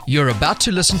You're about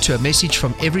to listen to a message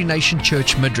from Every Nation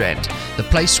Church Midrand, the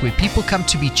place where people come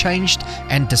to be changed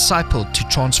and discipled to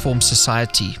transform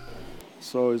society.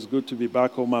 So it's good to be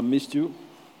back home. I missed you.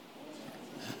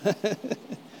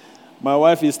 My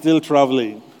wife is still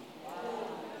traveling,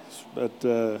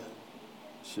 but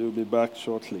she'll be back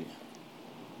shortly.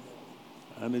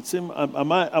 And it seems,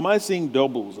 am I seeing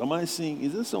doubles?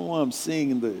 Is this someone I'm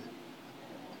seeing in the...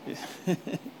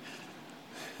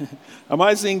 Am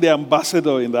I seeing the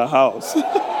ambassador in the house?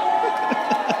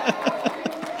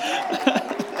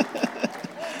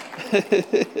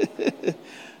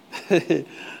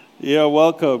 Yeah,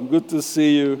 welcome. Good to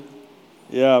see you.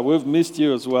 Yeah, we've missed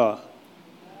you as well.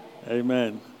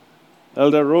 Amen.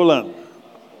 Elder Roland,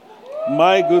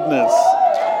 my goodness.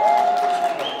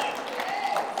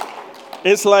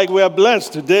 It's like we are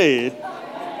blessed today.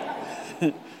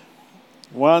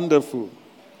 Wonderful.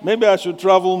 Maybe I should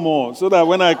travel more so that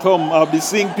when I come, I'll be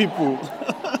seeing people.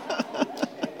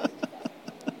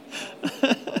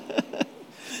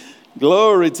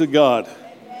 Glory to God.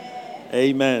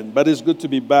 Amen. But it's good to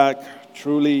be back.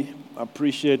 Truly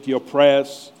appreciate your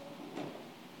prayers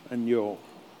and your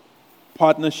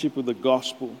partnership with the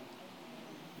gospel,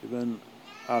 even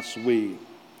as we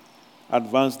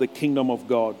advance the kingdom of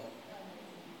God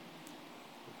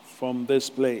from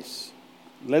this place.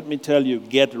 Let me tell you,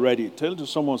 get ready. Tell to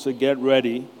someone, say, get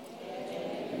ready.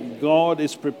 God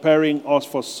is preparing us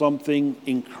for something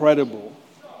incredible.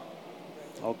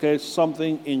 Okay,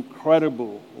 something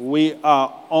incredible. We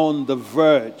are on the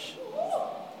verge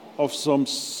of some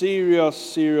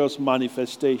serious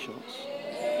manifestations.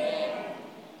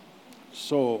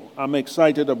 So I'm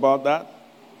excited about that.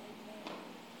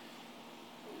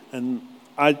 And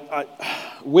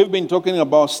we've been talking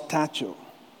about stature,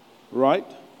 right?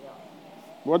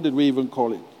 What did we even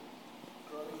call it?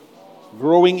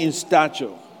 Growing in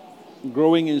stature.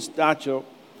 Growing in stature.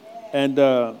 And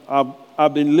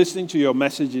I've been listening to your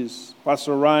messages.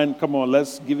 Pastor Ryan, come on,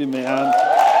 let's give him a hand.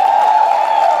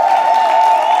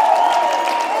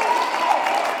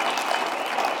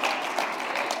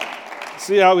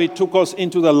 See how he took us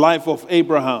into the life of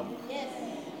Abraham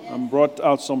and brought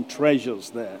out some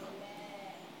treasures there.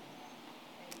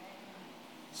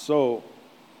 So,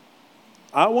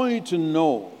 I want you to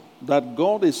know that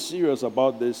God is serious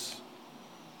about this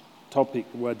topic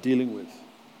we're dealing with.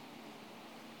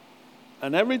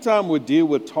 And every time we deal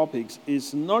with topics,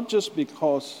 it's not just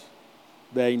because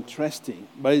they're interesting,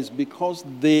 but it's because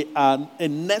they are a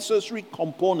necessary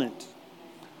component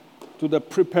to the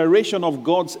preparation of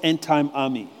God's end-time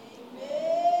army.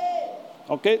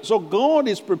 Okay, so God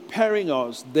is preparing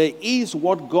us. There is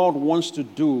what God wants to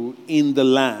do in the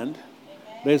land.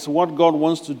 There's what God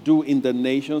wants to do in the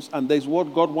nations, and there's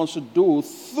what God wants to do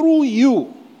through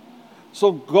you.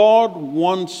 So God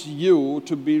wants you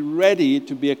to be ready,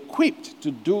 to be equipped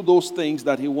to do those things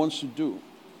that He wants to do.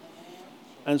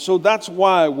 And so that's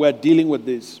why we're dealing with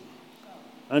this.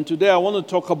 And today I want to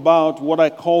talk about what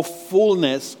I call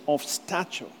fullness of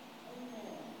stature.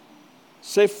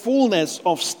 Say fullness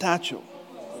of stature.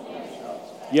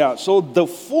 Yeah, so the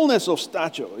fullness of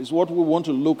stature is what we want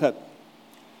to look at.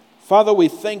 Father, we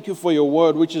thank you for your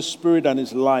word, which is spirit and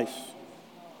is life.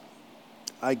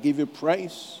 I give you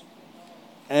praise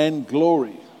and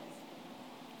glory.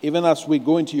 Even as we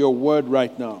go into your word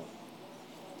right now,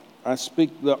 I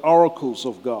speak the oracles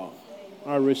of God.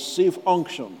 I receive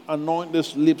unction. Anoint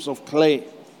these lips of clay.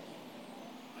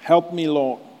 Help me,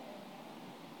 Lord.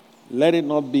 Let it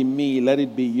not be me, let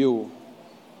it be you.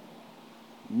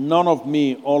 None of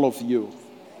me, all of you.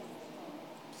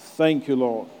 Thank you,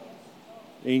 Lord.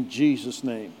 In Jesus'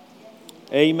 name.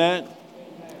 Amen.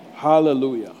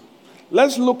 Hallelujah.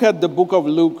 Let's look at the book of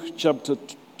Luke chapter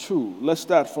 2. Let's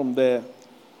start from there.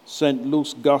 St.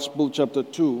 Luke's Gospel chapter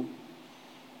 2.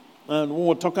 And when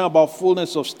we're talking about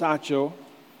fullness of stature,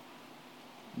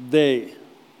 the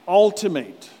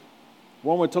ultimate,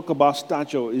 when we talk about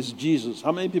stature, is Jesus.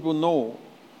 How many people know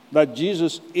that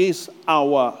Jesus is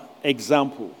our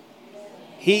example?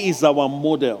 He is our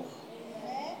model.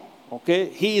 Okay?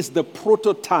 He is the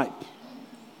prototype.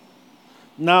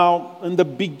 Now, in the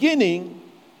beginning,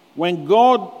 when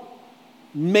God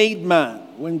made man,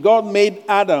 when God made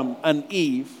Adam and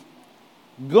Eve,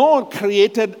 God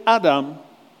created Adam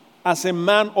as a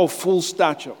man of full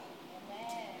stature.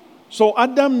 So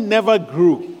Adam never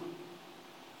grew.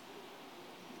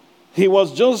 He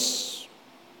was just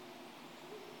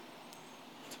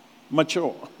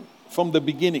mature from the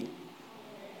beginning.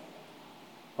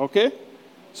 Okay?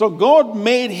 So God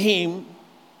made him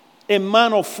a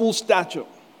man of full stature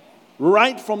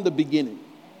right from the beginning.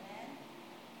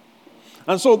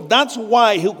 And so that's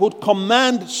why he could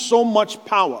command so much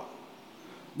power.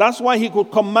 That's why he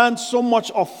could command so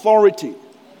much authority.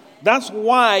 That's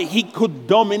why he could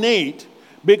dominate,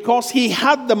 because he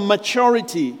had the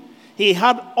maturity. He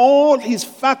had all his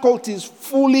faculties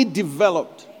fully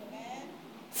developed.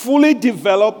 Fully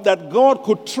developed, that God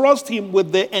could trust him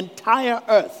with the entire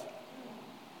earth.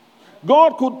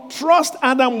 God could trust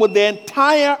Adam with the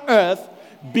entire earth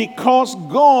because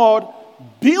God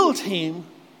built him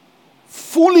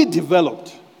fully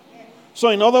developed. So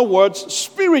in other words,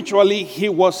 spiritually he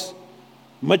was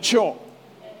mature.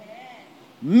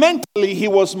 Mentally he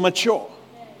was mature.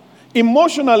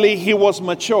 Emotionally he was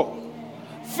mature.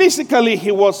 Physically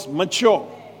he was mature.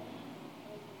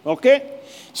 Okay?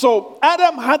 So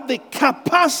Adam had the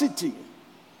capacity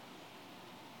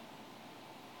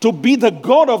to be the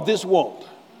God of this world.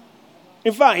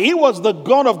 In fact, he was the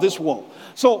God of this world.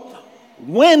 So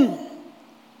when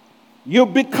you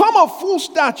become a full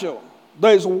stature,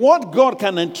 there is what God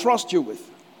can entrust you with.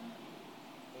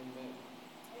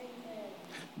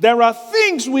 There are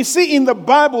things we see in the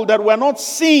Bible that we're not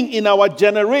seeing in our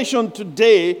generation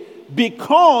today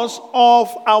because of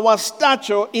our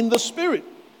stature in the Spirit.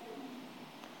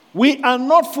 We are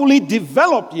not fully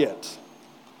developed yet.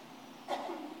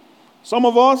 Some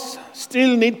of us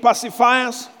still need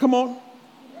pacifiers. Come on.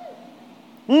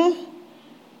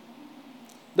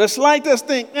 The slightest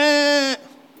thing.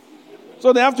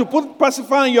 So they have to put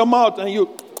pacifier in your mouth and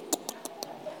you.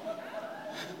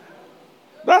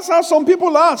 That's how some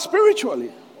people are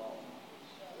spiritually.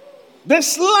 The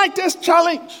slightest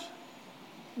challenge,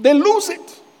 they lose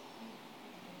it.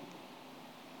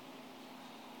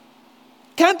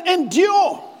 Can't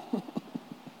endure.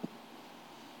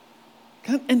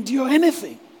 Can't endure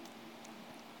anything.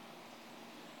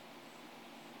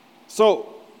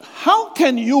 So, how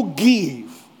can you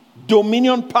give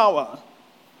dominion power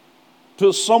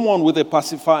to someone with a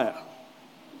pacifier?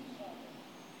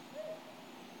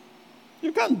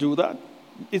 You can't do that.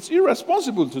 It's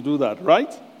irresponsible to do that,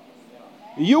 right?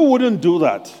 You wouldn't do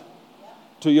that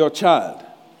to your child.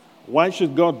 Why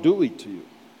should God do it to you?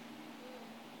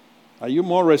 Are you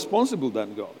more responsible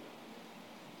than God?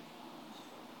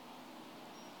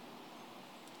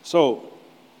 So,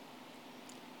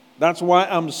 that's why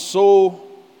I'm so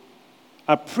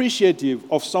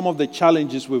appreciative of some of the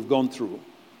challenges we've gone through.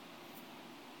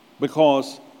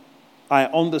 Because I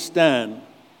understand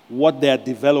what they're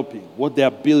developing, what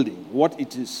they're building, what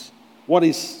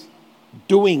is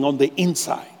doing on the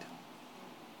inside.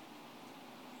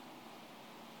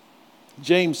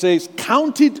 James says,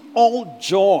 count it all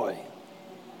joy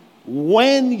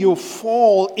when you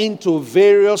fall into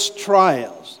various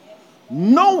trials,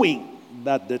 knowing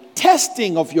that the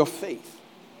testing of your faith,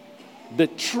 the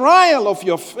trial of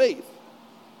your faith,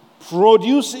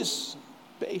 produces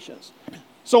patience.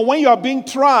 So when you are being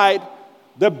tried,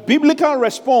 the biblical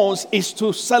response is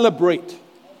to celebrate.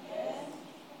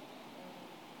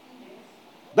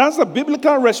 That's the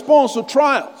biblical response to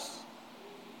trials.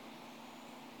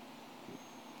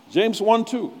 James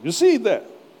 1:2. You see it there?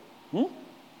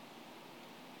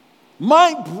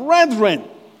 My brethren,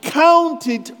 count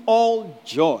it all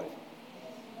joy.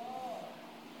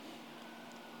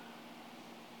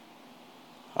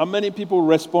 How many people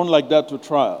respond like that to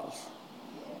trials?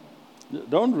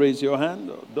 Don't raise your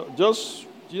hand. Just,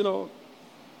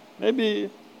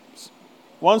 maybe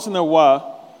once in a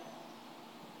while,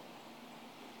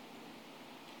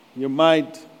 you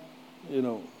might,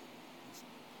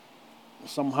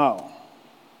 somehow.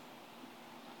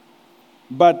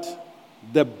 But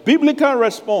the biblical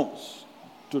response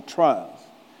to trials,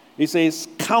 it says,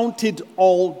 count it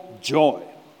all joy.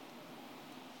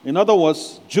 In other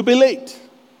words, jubilate,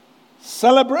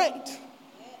 celebrate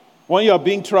when you are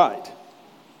being tried.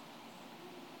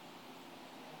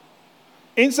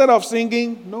 Instead of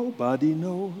singing, nobody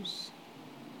knows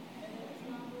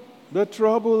the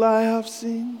trouble I have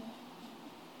seen.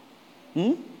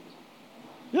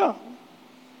 Yeah.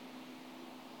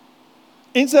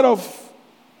 Instead of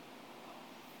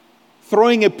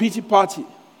throwing a pity party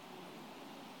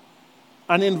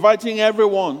and inviting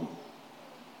everyone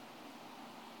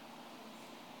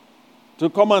to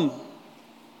come and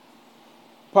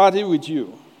party with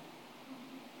you,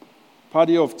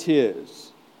 party of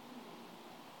tears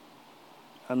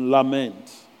and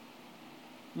lament.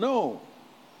 No.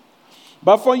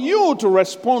 But for you to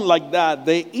respond like that,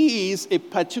 there is a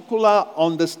particular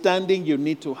understanding you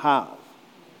need to have.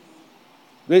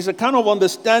 There's a kind of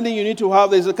understanding you need to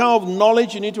have. There's a kind of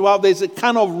knowledge you need to have. There's a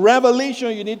kind of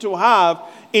revelation you need to have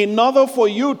in order for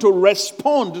you to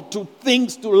respond to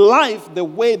things, to life, the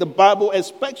way the Bible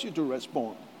expects you to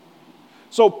respond.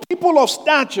 So people of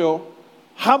stature,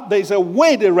 there's a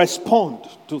way they respond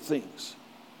to things.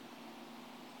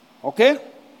 Okay?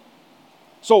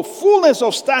 So fullness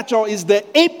of stature is the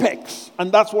apex,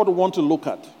 and that's what we want to look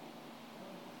at.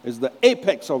 It's the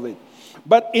apex of it.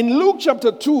 But in Luke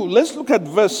chapter 2, let's look at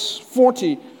verse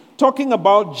 40, talking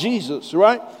about Jesus,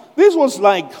 right? This was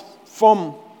like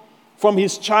from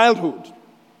his childhood.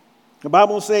 The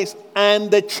Bible says,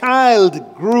 and the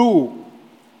child grew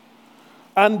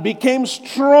and became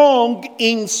strong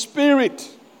in spirit.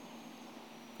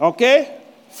 Okay?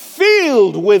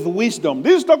 Filled with wisdom.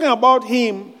 This is talking about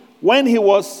him when he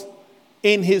was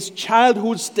in his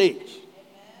childhood stage.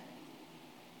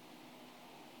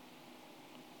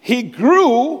 He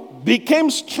grew, became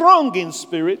strong in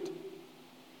spirit,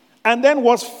 and then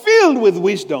was filled with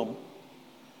wisdom.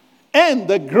 And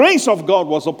the grace of God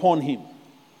was upon him.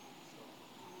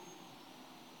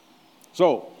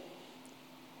 So,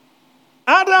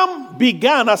 Adam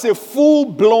began as a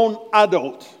full-blown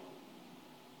adult,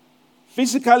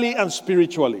 physically and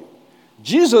spiritually.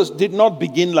 Jesus did not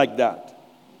begin like that.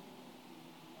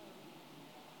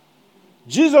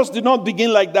 Jesus did not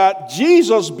begin like that.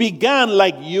 Jesus began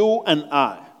like you and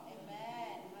I.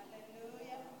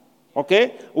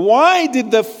 Okay? Why did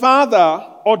the Father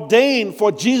ordain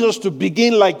for Jesus to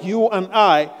begin like you and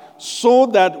I? So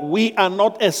that we are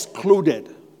not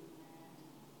excluded.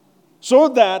 So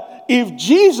that if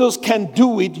Jesus can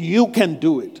do it, you can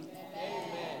do it.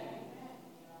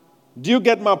 Do you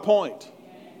get my point?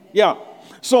 Yeah.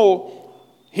 So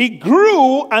he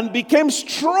grew and became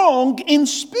strong in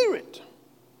spirit.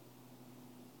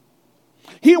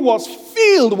 He was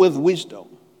filled with wisdom.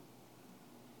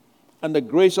 And the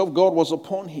grace of God was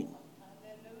upon him.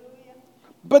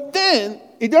 But then,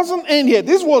 it doesn't end here.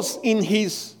 This was in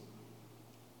his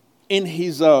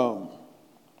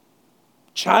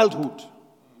childhood.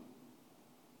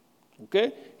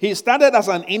 Okay? He started as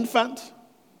an infant,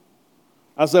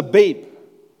 as a babe.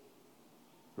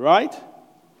 Right?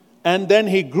 And then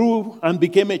he grew and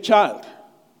became a child.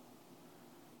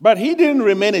 But he didn't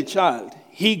remain a child.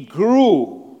 He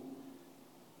grew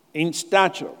in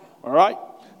stature. All right?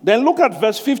 Then look at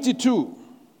verse 52.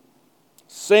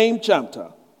 Same chapter.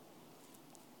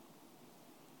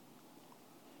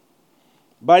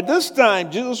 By this time,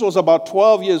 Jesus was about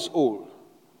 12 years old.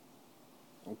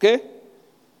 Okay?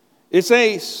 It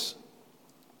says,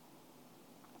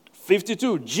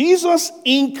 52, Jesus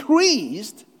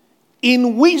increased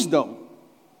in wisdom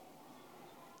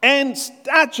and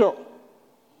stature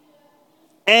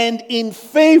and in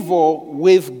favor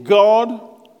with God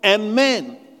and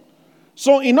men.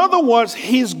 So in other words,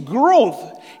 his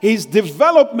growth, his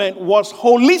development was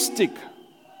holistic.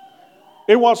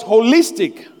 It was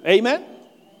holistic. Amen?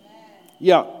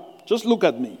 Yeah, just look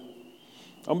at me.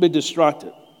 Don't be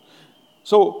distracted.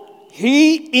 So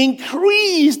he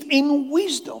increased in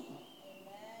wisdom.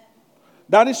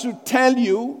 That is to tell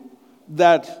you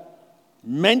that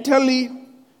mentally,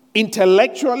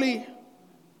 intellectually,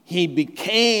 he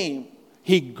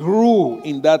grew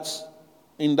in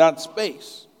that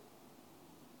space.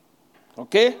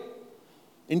 Okay?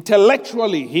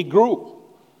 Intellectually, he grew.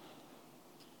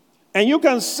 And you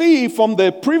can see from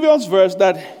the previous verse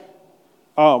that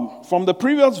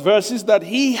that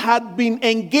he had been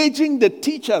engaging the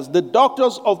teachers, the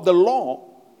doctors of the law,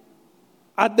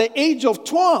 at the age of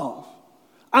 12.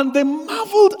 And they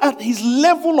marveled at his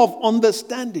level of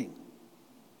understanding.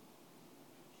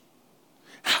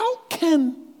 How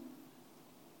can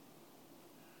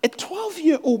a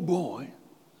 12-year-old boy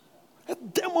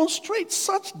demonstrate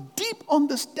such deep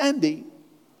understanding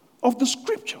of the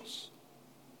scriptures?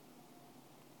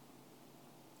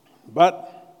 But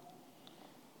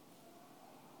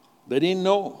they didn't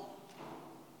know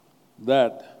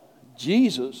that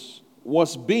Jesus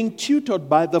was being tutored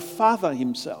by the Father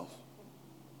himself.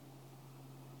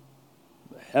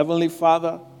 The Heavenly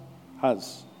Father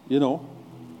has,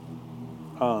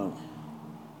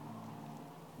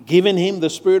 given him the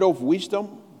spirit of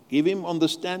wisdom, give him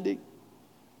understanding.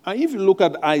 And if you look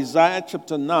at Isaiah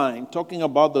chapter 9, talking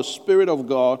about the Spirit of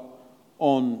God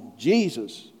on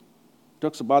Jesus, it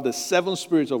talks about the 7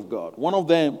 spirits of God. One of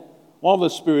the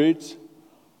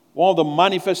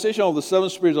manifestations of the 7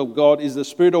 spirits of God is the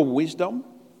spirit of wisdom,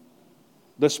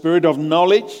 the spirit of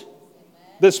knowledge,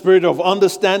 the spirit of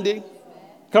understanding.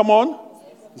 Come on.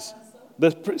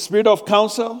 The spirit of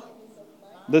counsel,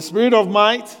 the spirit of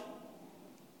might.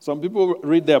 Some people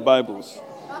read their Bibles.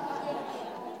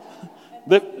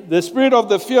 The spirit of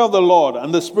the fear of the Lord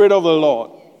and the spirit of the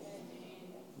Lord.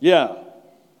 Yeah.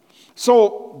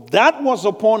 So that was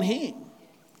upon him.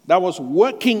 That was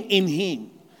working in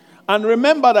him. And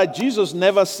remember that Jesus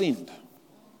never sinned.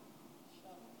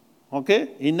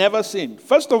 Okay? He never sinned.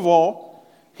 First of all,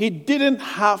 he didn't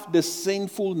have the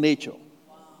sinful nature.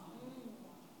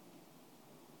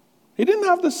 He didn't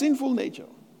have the sinful nature.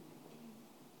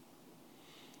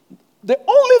 The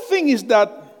only thing is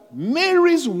that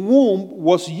Mary's womb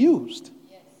was used.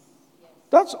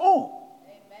 That's all.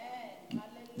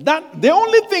 That the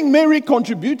only thing Mary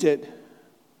contributed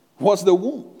was the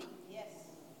womb. Yes,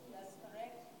 that's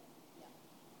correct. Yeah.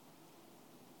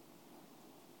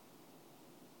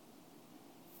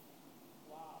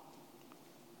 Wow.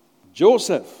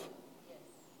 Joseph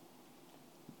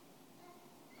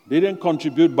didn't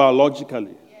contribute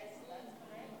biologically. Yes, that's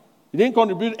correct. He didn't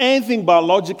contribute anything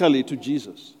biologically to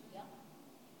Jesus. Yeah.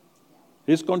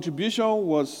 His contribution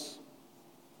was,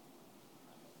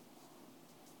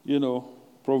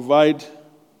 provide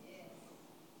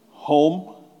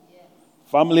home,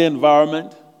 family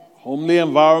environment, homely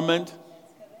environment,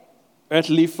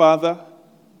 earthly father,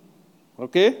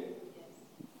 okay?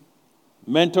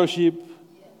 Mentorship,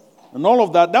 and all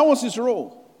of that. That was his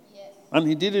role. And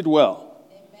he did it well.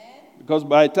 Because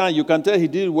by the time, you can tell he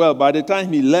did it well, by the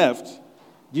time he left,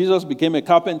 Jesus became a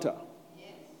carpenter.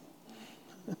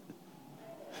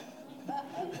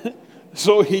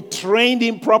 So he trained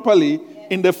him properly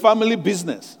in the family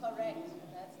business. Correct.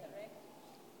 That's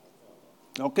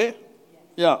correct. Okay?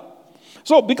 Yeah.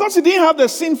 So because he didn't have the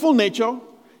sinful nature,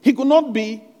 he could not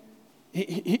be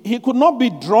he could not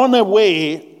be drawn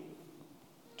away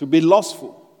to be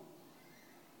lustful.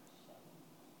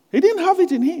 He didn't have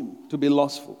it in him to be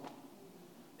lustful.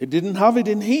 He didn't have it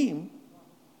in him.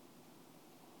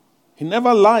 He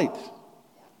never lied.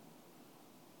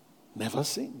 Never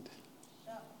sinned.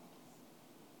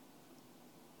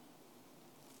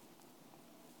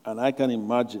 And I can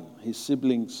imagine his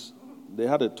siblings, they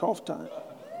had a tough time.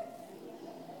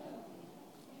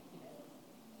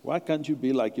 Why can't you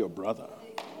be like your brother?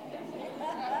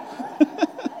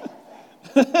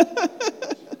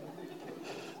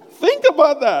 Think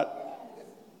about that.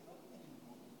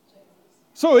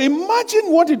 So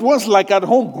imagine what it was like at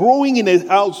home growing in a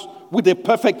house with a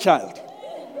perfect child.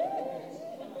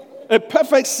 A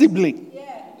perfect sibling.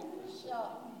 Yeah. Sure.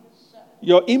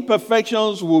 Your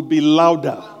imperfections will be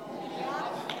louder.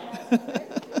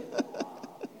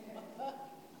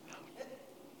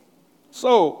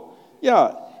 So,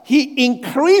 he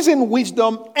increased in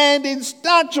wisdom and in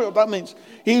stature. That means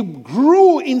he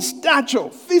grew in stature,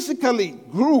 physically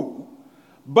grew,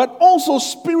 but also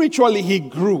spiritually he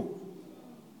grew.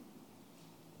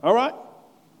 All right?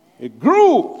 He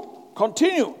grew,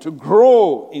 continued to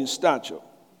grow in stature.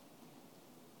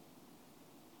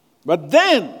 But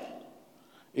then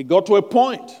it got to a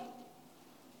point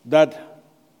that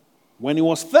when he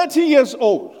was 30 years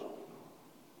old,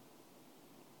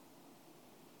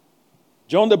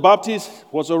 John the Baptist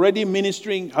was already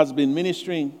ministering, has been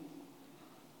ministering,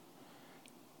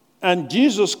 and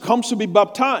Jesus comes to be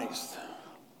baptized.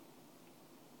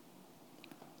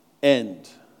 And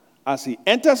as he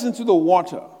enters into the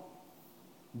water,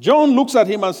 John looks at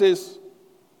him and says,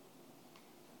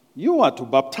 "You are to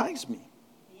baptize me.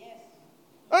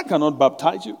 I cannot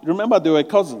baptize you." Remember, they were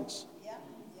cousins.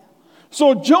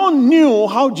 So John knew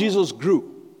how Jesus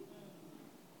grew.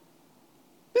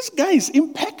 This guy is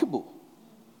impeccable.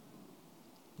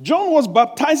 John was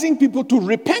baptizing people to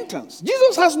repentance.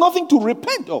 Jesus has nothing to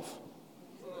repent of.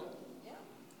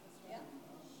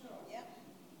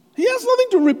 He has nothing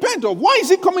to repent of. Why is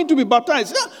he coming to be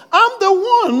baptized? I'm the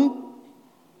one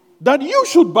that you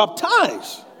should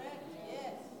baptize.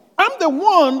 I'm the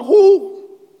one who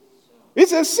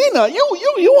is a sinner.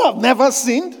 You have never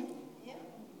sinned.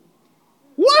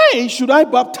 Why should I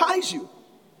baptize you?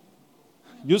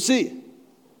 You see,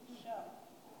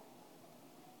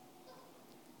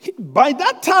 by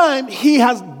that time, he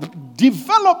has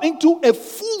developed into a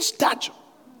full stature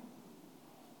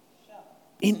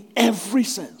in every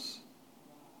sense.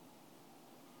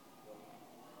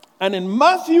 And in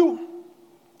Matthew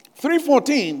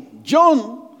 3:14,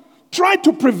 John tried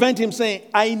to prevent him, saying,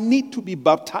 "I need to be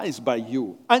baptized by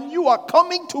you, and you are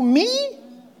coming to me?"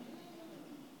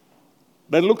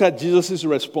 Then look at Jesus'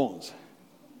 response.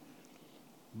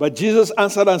 But Jesus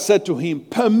answered and said to him,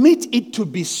 "Permit it to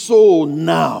be so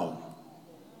now.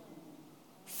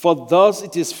 For thus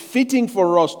it is fitting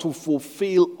for us to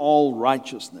fulfill all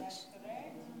righteousness."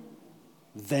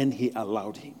 Then he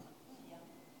allowed him.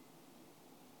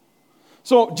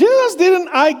 So Jesus didn't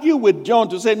argue with John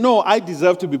to say, "No, I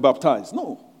deserve to be baptized."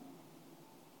 No.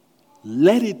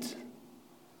 Let it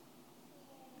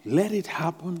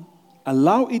happen.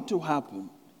 Allow it to happen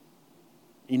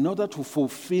in order to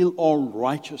fulfill all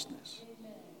righteousness.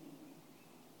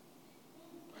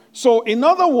 So, in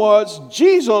other words,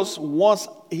 Jesus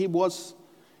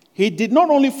he did not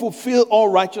only fulfill all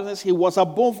righteousness, he was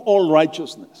above all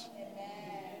righteousness.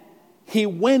 He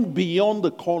went beyond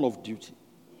the call of duty.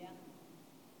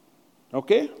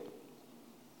 Okay?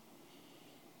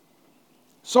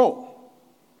 So,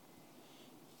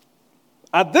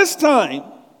 at this time,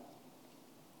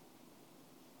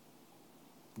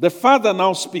 the Father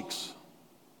now speaks.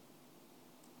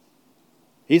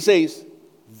 He says,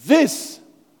 "This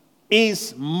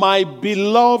is my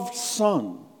beloved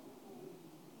Son,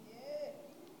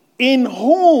 in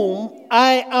whom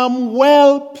I am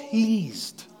well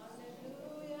pleased."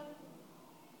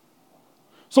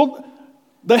 So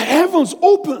the heavens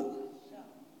opened.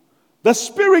 The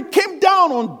Spirit came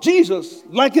down on Jesus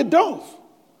like a dove.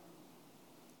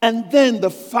 And then the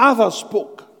Father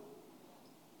spoke.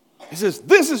 He says,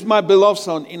 "This is my beloved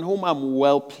Son, in whom I'm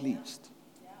well pleased."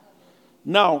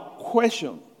 Now,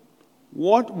 question.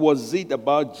 What was it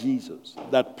about Jesus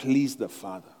that pleased the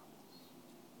Father?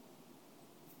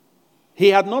 He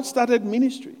had not started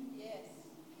ministry.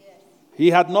 He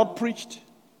had not preached.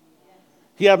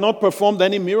 He had not performed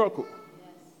any miracle.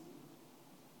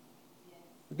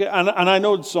 Okay, and I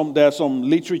know there's some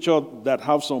literature that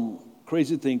have some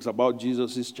crazy things about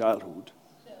Jesus' childhood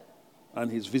and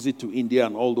his visit to India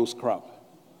and all those crap.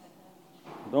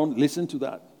 Don't listen to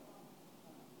that.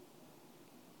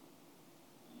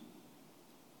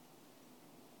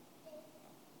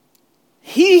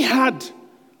 He had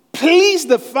pleased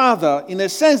the Father in a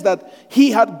sense that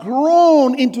he had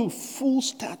grown into full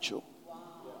stature.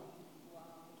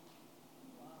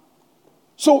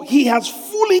 So he has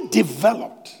fully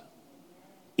developed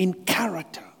in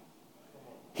character.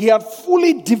 He had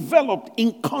fully developed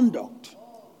in conduct.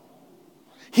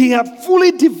 He had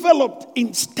fully developed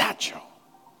in stature.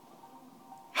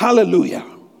 Hallelujah.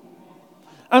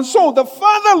 And so the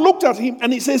Father looked at him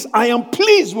and he says, "I am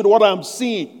pleased with what I'm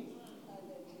seeing.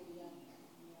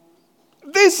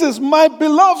 This is my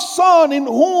beloved Son in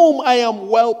whom I am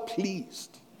well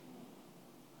pleased."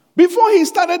 Before he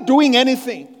started doing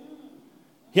anything,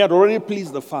 he had already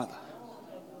pleased the Father.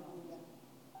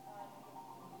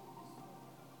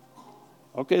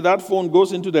 Okay, that phone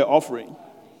goes into the offering.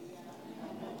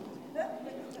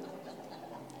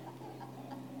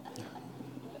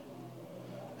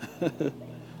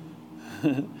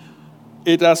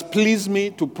 It has pleased me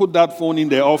to put that phone in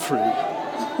the offering.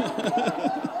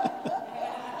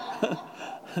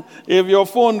 If your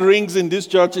phone rings in this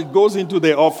church, it goes into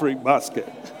the offering basket.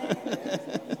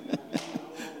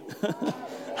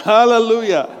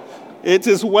 Hallelujah. It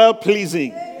is well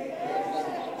pleasing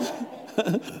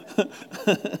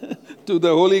to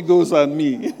the Holy Ghost and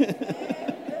me.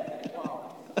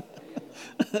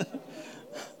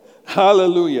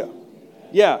 Hallelujah.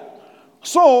 Yeah.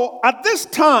 So at this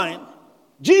time,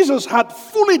 Jesus had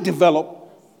fully developed.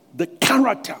 The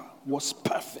character was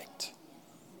perfect.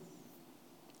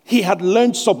 He had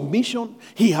learned submission.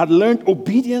 He had learned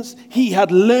obedience. He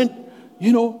had learned,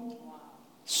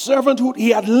 servanthood.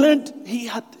 He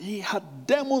had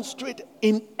demonstrated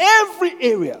in every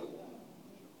area.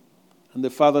 And the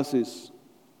Father says,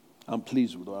 "I'm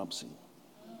pleased with what I'm seeing."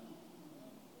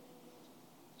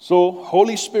 So,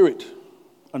 Holy Spirit,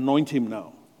 anoint him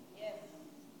now.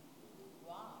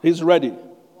 He's ready.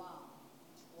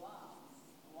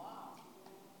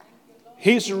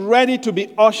 He's ready to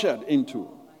be ushered into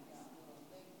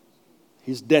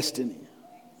his destiny.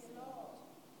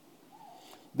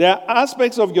 There are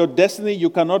aspects of your destiny you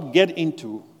cannot get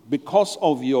into because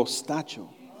of your stature.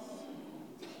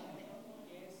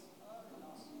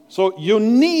 So you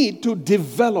need to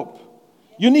develop.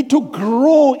 You need to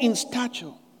grow in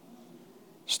stature.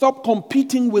 Stop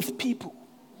competing with people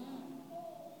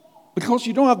because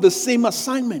you don't have the same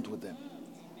assignment with them.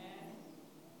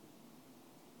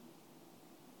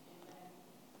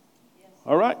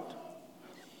 All right?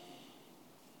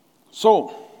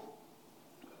 So,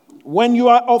 when you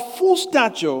are of full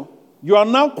stature, you are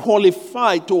now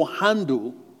qualified to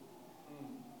handle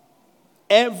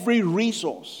every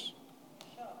resource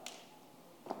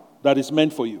that is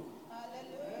meant for you.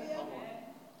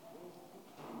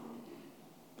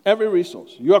 Every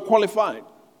resource. You are qualified.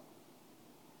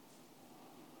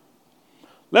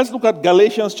 Let's look at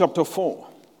Galatians chapter 4.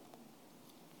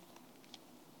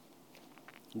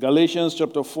 Galatians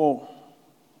chapter 4.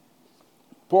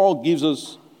 Paul gives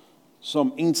us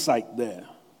some insight there.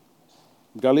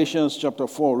 Galatians chapter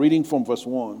 4, reading from verse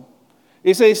 1.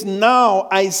 It says, "Now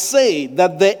I say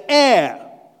that the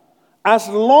heir, as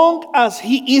long as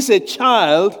he is a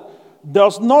child,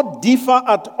 does not differ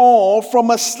at all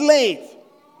from a slave,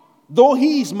 though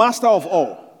he is master of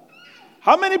all."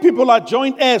 How many people are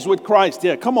joint heirs with Christ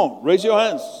here? Come on, raise your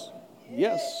hands.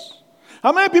 Yes.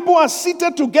 How many people are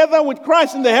seated together with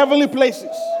Christ in the heavenly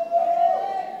places?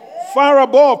 Far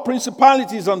above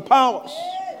principalities and powers.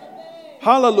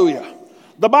 Hallelujah.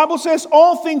 The Bible says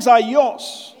all things are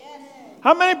yours.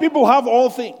 How many people have all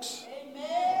things?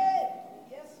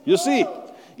 You see?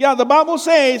 Yeah, the Bible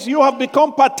says you have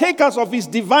become partakers of his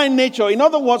divine nature. In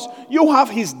other words, you have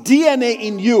his DNA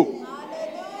in you.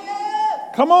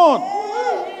 Come on.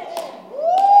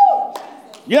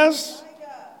 Yes?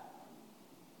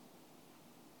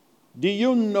 Do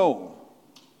you know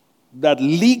that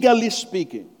legally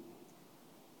speaking,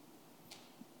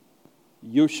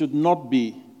 you should not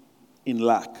be in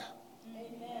lack?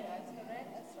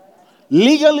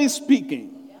 Legally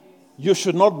speaking, you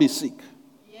should not be sick.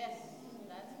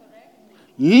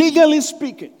 Legally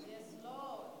speaking.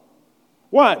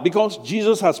 Why? Because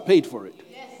Jesus has paid for it.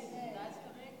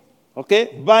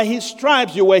 Okay? By his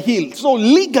stripes you were healed. So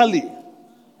legally,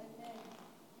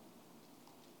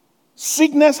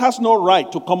 sickness has no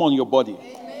right to come on your body.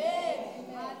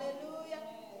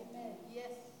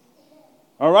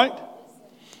 All right?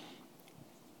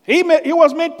 He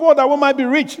was made poor that we might be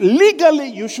rich. Legally,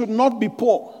 you should not be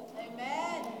poor.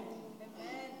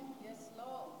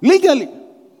 Legally.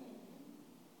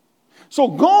 So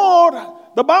God,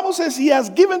 the Bible says he has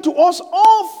given to us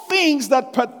all things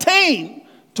that pertain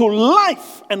to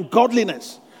life and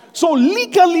godliness. So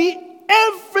legally,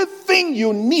 everything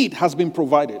you need has been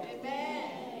provided.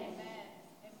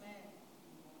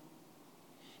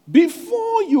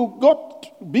 Before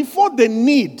the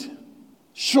need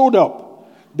showed up,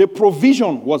 the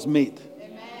provision was made.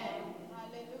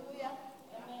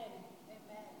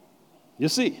 You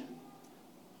see?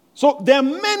 So there are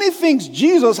many things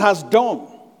Jesus has done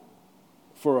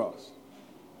for us.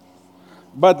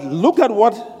 But look at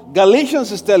what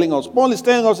Galatians is telling us. Paul is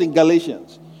telling us in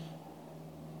Galatians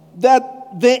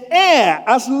that the heir,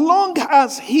 as long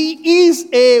as he is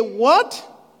a what?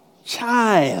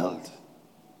 Child,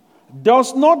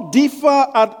 does not differ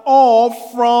at all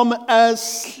from a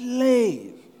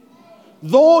slave,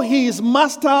 though he is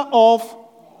master of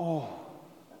all.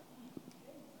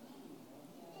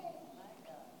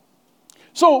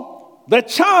 So, the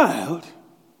child,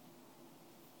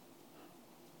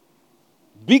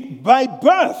 by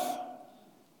birth,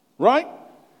 right?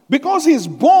 Because he's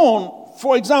born,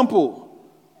 for example,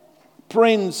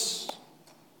 Prince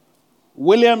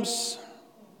William's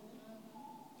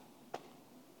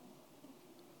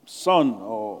son,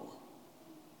 or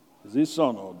is his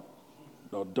son or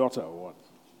daughter or what?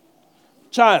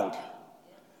 Child.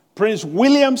 Prince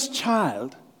William's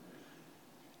child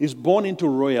is born into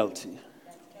royalty.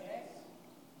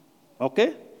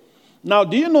 Okay? Now,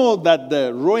 do you know that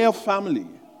the royal family,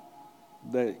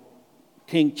 the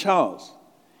King Charles,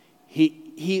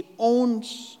 he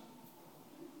owns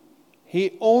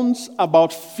about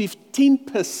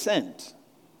 15%,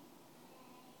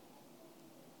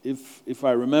 if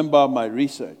I remember my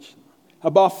research,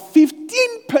 about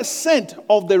 15%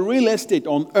 of the real estate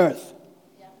on earth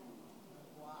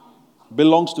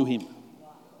belongs to him.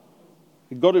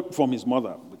 He got it from his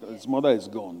mother, because his mother is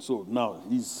gone, so now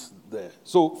he's there.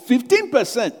 So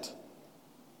 15%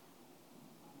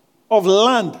 of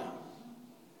land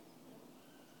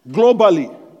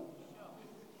globally.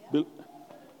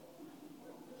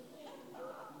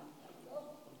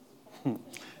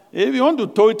 If you want to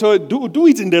toy, do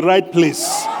it in the right place.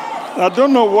 I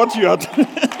don't know what you are doing.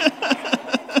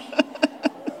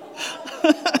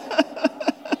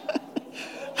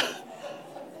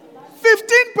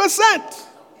 15%.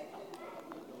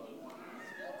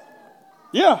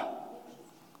 Yeah.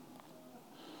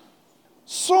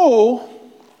 So,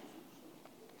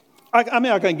 I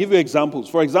can give you examples.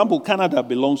 For example, Canada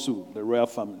belongs to the royal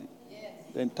family.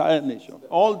 The entire nation.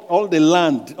 All the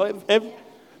land,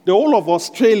 the whole of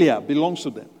Australia belongs to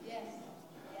them.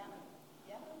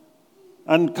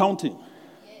 And counting.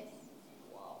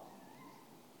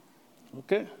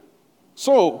 Okay?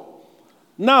 So,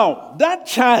 now, that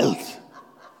child,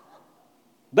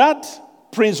 that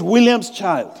Prince William's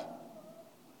child,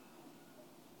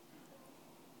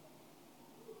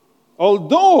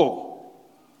 although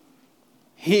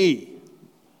he,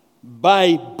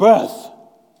 by birth,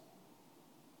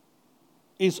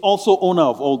 is also owner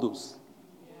of all those.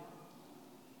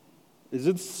 Is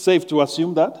it safe to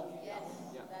assume that? Yes,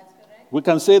 that's correct. We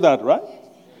can say that, right?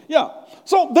 Yeah.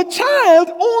 So the child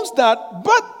owns that,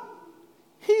 but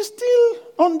he's still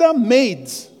under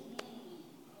maids.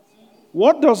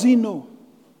 What does he know?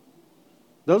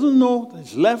 Doesn't know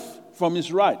his left from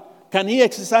his right. Can he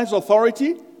exercise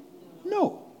authority?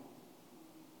 No.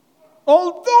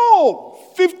 Although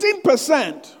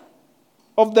 15%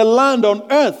 of the land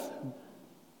on earth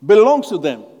belongs to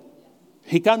them,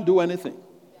 he can't do anything.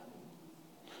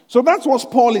 So that's what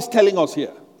Paul is telling us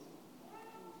here.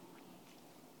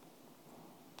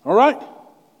 All right?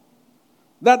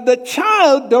 That the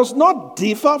child does not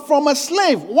differ from a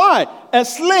slave. Why? A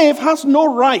slave has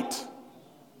no right.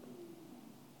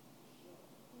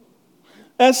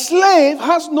 A slave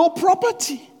has no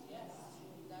property.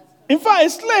 In fact, a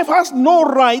slave has no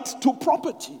right to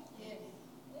property.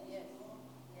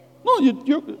 No,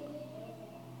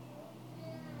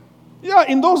 yeah,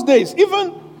 in those days,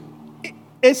 even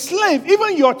a slave,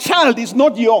 even your child is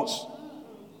not yours.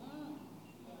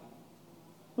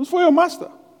 It's for your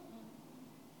master.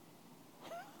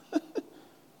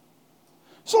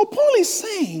 So Paul is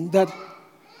saying that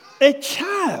a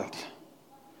child,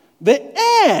 the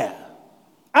heir,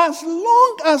 as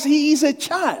long as he is a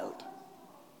child,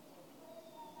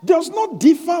 does not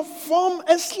differ from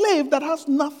a slave that has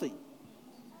nothing.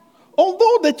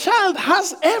 Although the child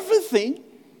has everything,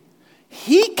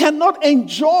 he cannot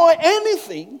enjoy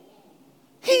anything.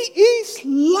 He is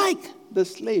like the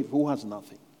slave who has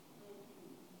nothing.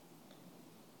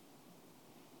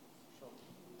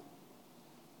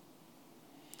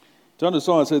 Turn to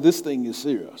someone and say, this thing is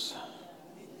serious.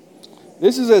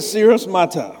 This is a serious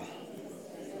matter.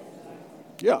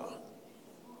 Yeah,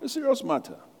 a serious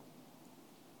matter.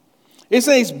 It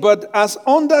says, but as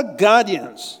under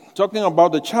guardians, talking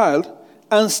about the child,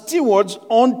 and stewards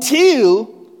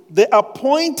until the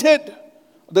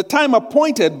time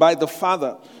appointed by the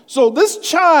father. So this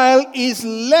child is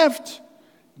left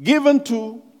given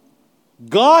to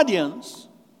guardians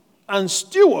and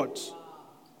stewards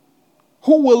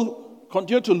who will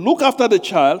continue to look after the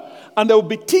child, and they will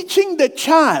be teaching the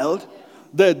child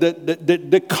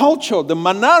the culture, the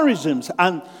mannerisms,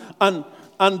 and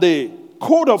the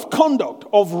code of conduct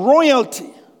of royalty.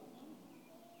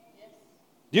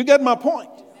 Do you get my point?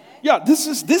 Yeah, this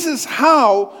is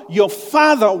how your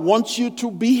father wants you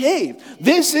to behave.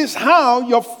 This is how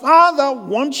your father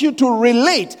wants you to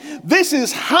relate. This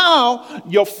is how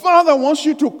your father wants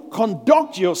you to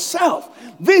conduct yourself.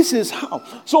 This is how.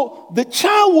 So the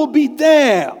child will be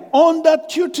there under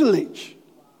tutelage.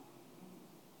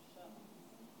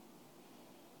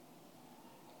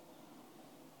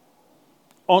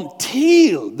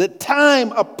 Until the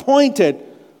time appointed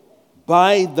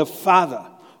by the father.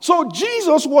 So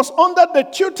Jesus was under the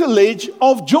tutelage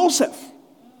of Joseph.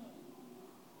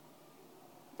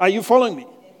 Are you following me?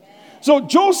 So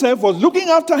Joseph was looking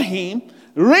after him,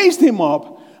 raised him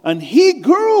up, and he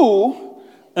grew,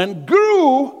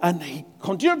 and he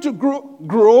continued to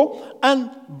grow,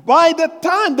 and by the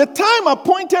time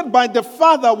appointed by the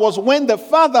father was when the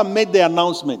father made the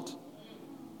announcement.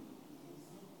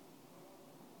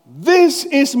 This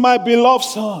is my beloved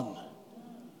son,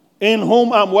 in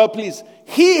whom I'm well pleased.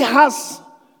 He has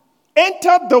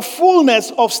entered the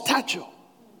fullness of stature.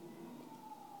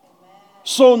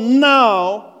 So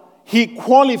now he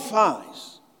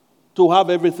qualifies to have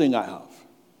everything I have.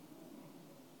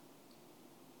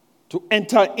 To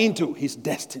enter into his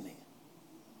destiny.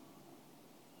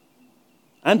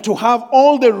 And to have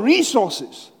all the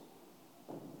resources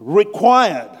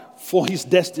required for his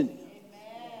destiny.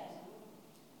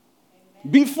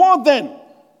 Before then,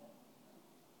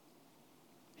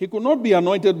 he could not be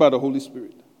anointed by the Holy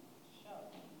Spirit.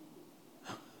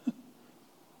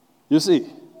 You see?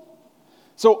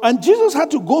 So, and Jesus had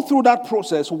to go through that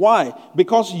process. Why?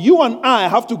 Because you and I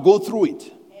have to go through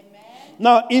it. Amen.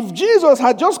 Now, if Jesus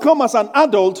had just come as an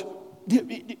adult,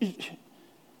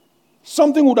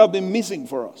 something would have been missing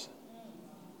for us.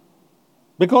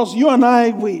 Because you and I,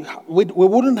 we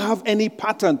wouldn't have any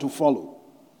pattern to follow.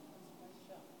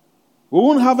 We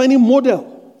won't have any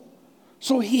model.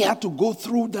 So he had to go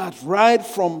through that right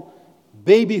from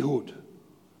babyhood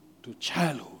to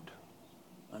childhood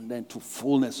and then to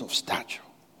fullness of stature.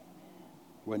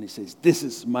 When he says, this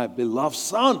is my beloved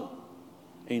son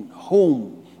in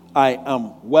whom I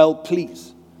am well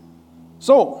pleased.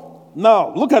 So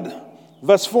now look at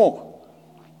verse 4.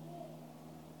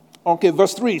 Okay,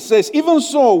 verse 3 says, even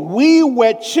so we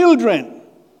were children.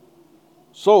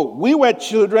 So we,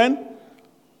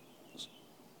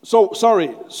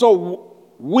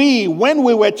 when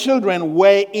we were children,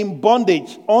 were in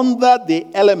bondage under the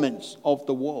elements of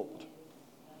the world.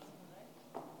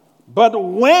 But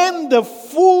when the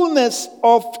fullness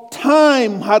of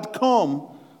time had come,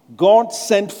 God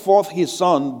sent forth his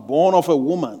son, born of a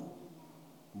woman,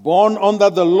 born under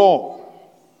the law,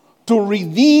 to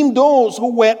redeem those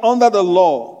who were under the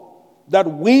law, that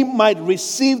we might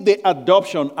receive the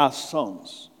adoption as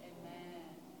sons.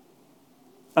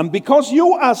 And because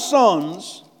you are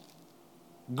sons,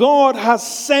 God has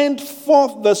sent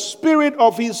forth the Spirit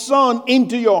of his Son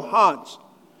into your hearts,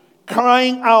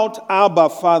 crying out, Abba,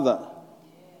 Father.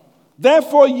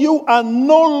 Therefore you are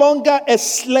no longer a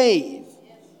slave,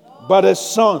 but a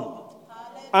son.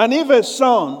 And if a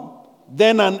son,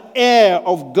 then an heir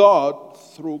of God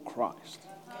through Christ.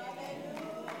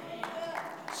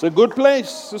 It's a good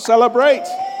place to celebrate.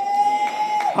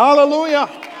 Hallelujah.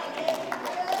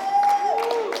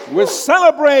 We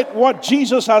celebrate what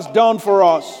Jesus has done for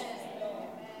us.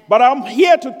 But I'm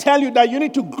here to tell you that you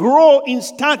need to grow in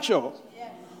stature.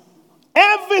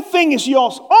 Everything is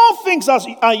yours. All things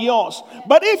are yours.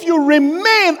 But if you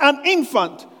remain an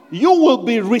infant, you will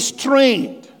be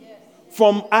restrained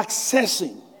from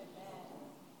accessing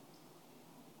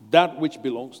that which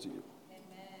belongs to you.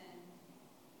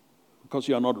 Because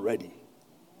you are not ready.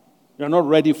 You are not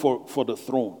ready for the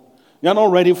throne. You are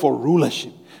not ready for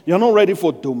rulership. You are not ready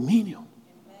for dominion.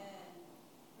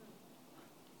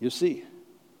 You see?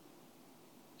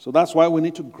 So that's why we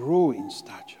need to grow in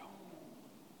stature.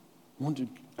 We want to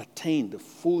attain the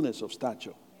fullness of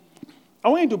stature. I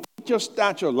want you to picture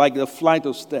stature like the flight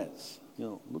of stairs. You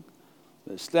know, look,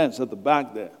 the stairs at the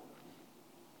back there.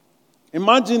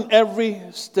 Imagine every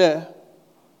stair,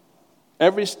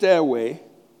 every stairway,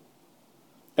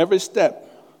 every step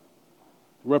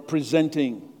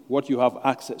representing what you have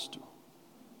access to.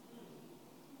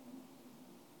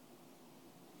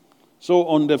 So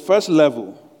on the first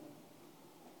level,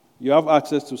 you have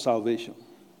access to salvation.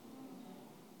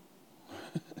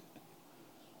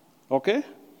 Okay?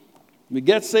 We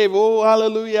get saved. Oh,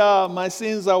 hallelujah. My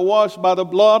sins are washed by the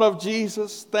blood of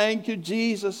Jesus. Thank you,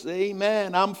 Jesus.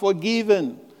 Amen. I'm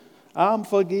forgiven. I'm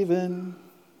forgiven.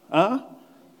 Huh?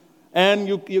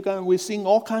 And we sing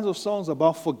all kinds of songs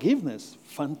about forgiveness.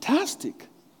 Fantastic.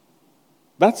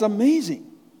 That's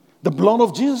amazing. The blood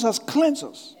of Jesus has cleansed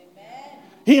us. Amen.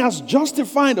 He has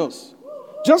justified us.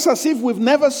 Just as if we've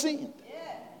never sinned.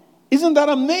 Yeah. Isn't that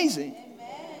amazing?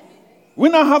 Amen. We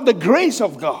now have the grace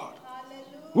of God.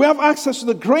 We have access to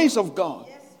the grace of God.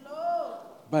 Yes, Lord.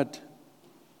 But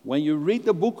when you read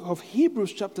the book of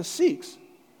Hebrews chapter 6,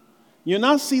 you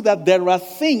now see that there are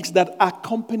things that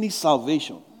accompany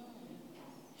salvation.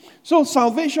 So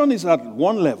salvation is at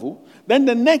one level. Then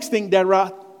the next thing, there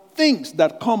are things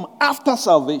that come after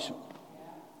salvation.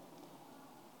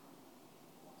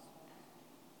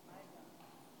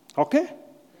 Okay?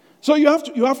 So you have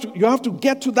to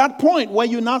get to that point where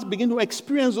you now begin to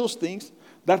experience those things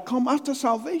that come after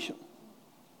salvation.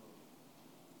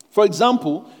 For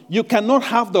example, you cannot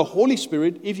have the Holy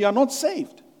Spirit if you are not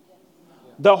saved.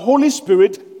 The Holy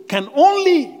Spirit can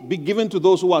only be given to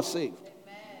those who are saved.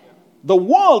 The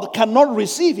world cannot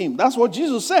receive him. That's what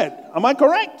Jesus said. Am I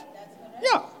correct?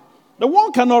 Yeah. The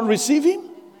world cannot receive him.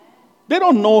 They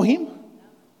don't know him.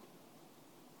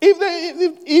 If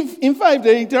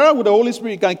they interact with the Holy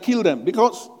Spirit, it can kill them,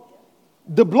 because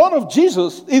the blood of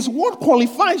Jesus is what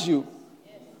qualifies you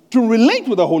to relate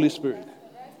with the Holy Spirit.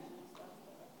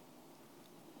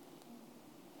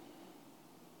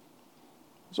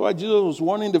 So why Jesus was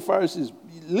warning the Pharisees,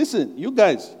 listen, you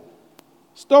guys,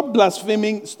 stop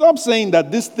blaspheming. Stop saying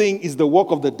that this thing is the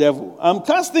work of the devil. I'm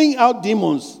casting out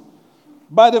demons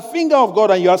by the finger of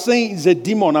God, and you are saying it's a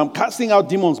demon. I'm casting out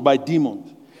demons by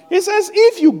demons. He says,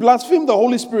 if you blaspheme the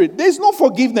Holy Spirit, there's no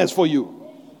forgiveness for you.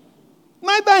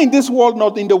 Neither in this world,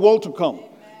 nor in the world to come.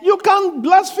 You can't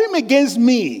blaspheme against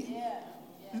me.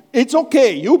 It's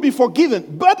okay. You'll be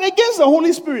forgiven. But against the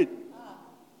Holy Spirit,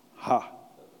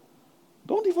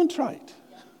 don't even try it.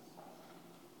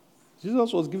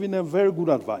 Jesus was giving them very good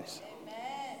advice.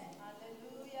 Amen.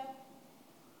 Hallelujah.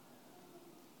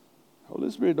 Holy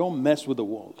Spirit, don't mess with the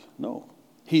world. No.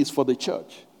 He is for the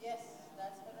church. Yes,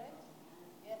 that's correct.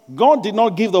 Yes. God did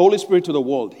not give the Holy Spirit to the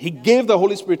world. He gave the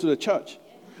Holy Spirit to the church.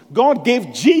 God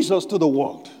gave Jesus to the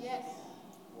world. Yes.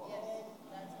 Yes,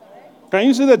 that's correct. Can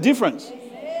you see the difference?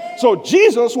 Amen. So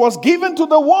Jesus was given to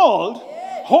the world.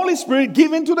 Yes. Holy Spirit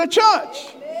given to the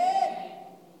church. Amen.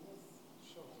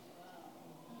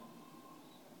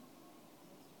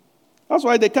 That's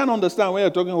why they can't understand when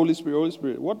you're talking Holy Spirit. Holy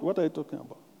Spirit, what are you talking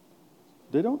about?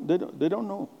 They don't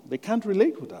know. They can't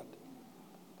relate with that.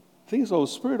 Things of the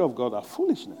Spirit of God are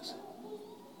foolishness.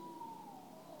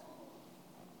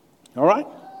 All right?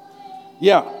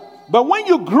 Yeah. But when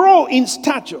you grow in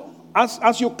stature,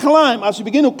 as you climb, as you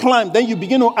begin to climb, then you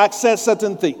begin to access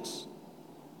certain things.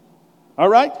 All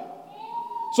right?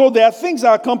 So there are things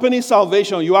that accompany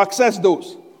salvation. You access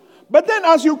those. But then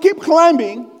as you keep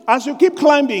climbing, as you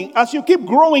keep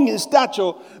growing in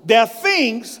stature, there are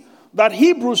things that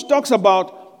Hebrews talks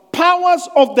about, powers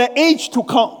of the age to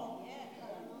come.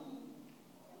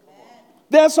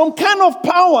 There are some kind of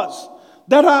powers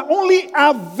that are only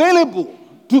available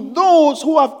to those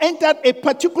who have entered a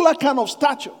particular kind of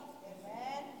stature.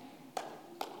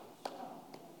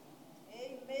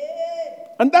 Amen.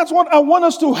 And that's what I want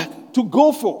us to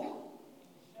go for.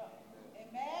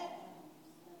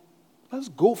 Let's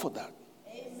go for that.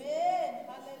 Amen.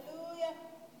 Hallelujah.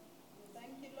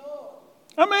 Thank you, Lord.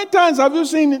 How many times have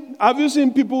you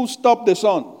seen people stop the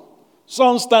sun?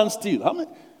 Sun stands still. How many?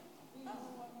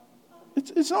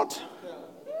 It's not.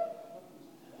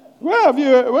 Where have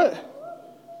you? Where?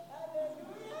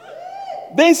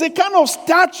 There is a kind of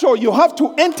stature you have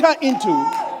to enter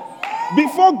into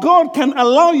before God can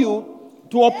allow you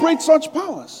to operate such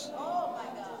powers. Oh, my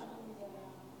God.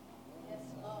 Yes,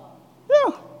 Lord.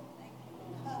 Yeah.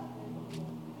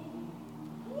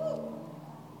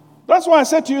 That's why I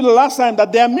said to you the last time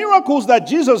that there are miracles that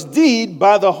Jesus did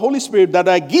by the Holy Spirit that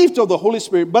are gifts of the Holy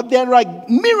Spirit, but there are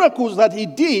miracles that he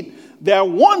did, there are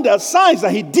wonders, signs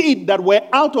that he did that were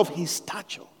out of his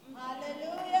stature.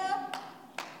 Hallelujah.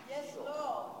 Yes,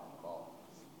 Lord.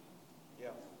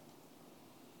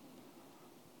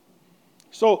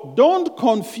 So don't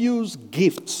confuse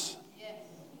gifts Yes.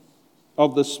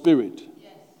 of the Spirit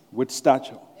Yes. with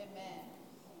stature. Amen.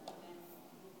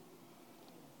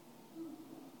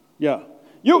 Yeah.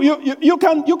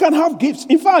 You can have gifts.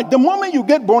 In fact, the moment you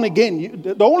get born again,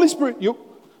 the Holy Spirit, you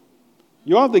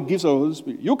have the gifts of the Holy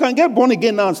Spirit. You can get born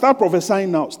again now and start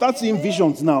prophesying now. Start seeing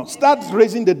visions now. Start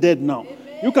raising the dead now.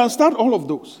 You can start all of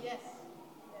those. Yes.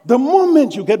 The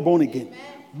moment you get born again.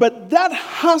 But that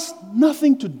has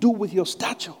nothing to do with your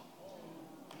stature.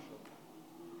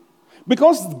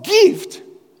 Because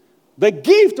the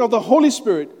gift of the Holy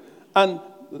Spirit and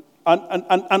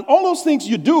all those things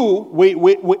you do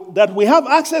that we have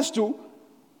access to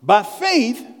by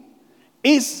faith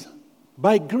is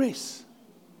by grace.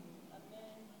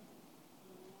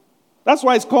 That's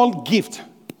why it's called gift.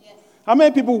 Yes. How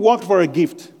many people worked for a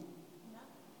gift?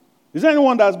 Is there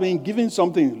anyone that's been given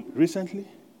something recently?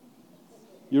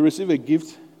 You receive a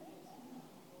gift?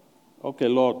 Okay,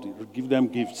 Lord, give them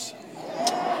gifts.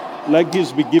 Let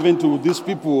gifts be given to these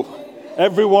people.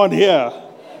 Everyone here,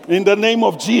 in the name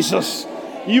of Jesus.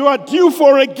 You are due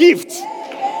for a gift.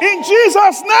 In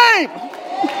Jesus' name.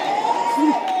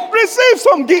 Receive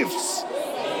some gifts.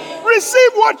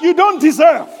 Receive what you don't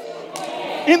deserve.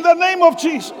 In the name of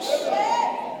Jesus.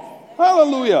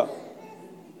 Hallelujah.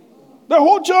 The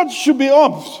whole church should be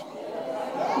up.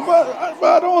 But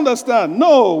I don't understand.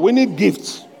 No, we need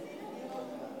gifts.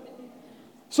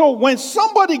 So when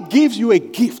somebody gives you a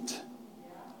gift,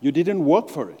 you didn't work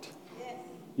for it.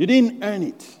 You didn't earn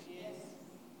it.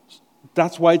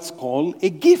 That's why it's called a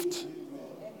gift.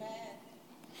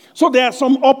 So there are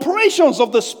some operations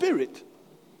of the Spirit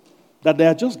that they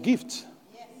are just gifts.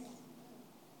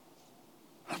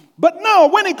 But now,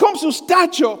 when it comes to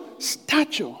stature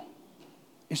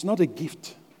is not a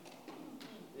gift.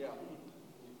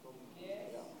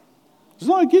 It's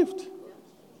not a gift.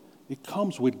 It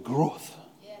comes with growth.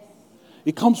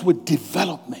 It comes with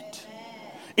development.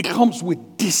 It comes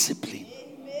with discipline.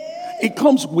 It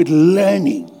comes with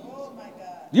learning.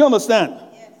 Do you understand?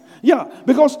 Yeah,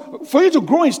 because for you to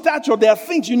grow in stature, there are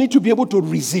things you need to be able to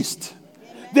resist.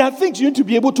 There are things you need to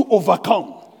be able to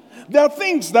overcome. There are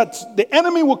things that the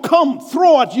enemy will come,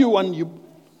 throw at you, and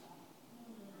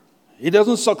he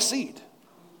doesn't succeed.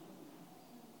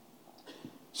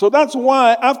 So that's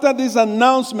why after this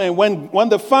announcement, when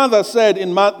the Father said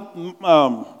in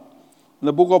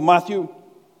the book of Matthew,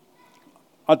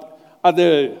 at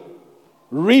the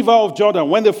river of Jordan,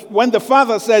 when the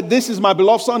Father said, "This is my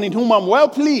beloved Son in whom I'm well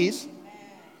pleased,"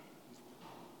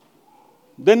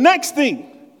 the next thing,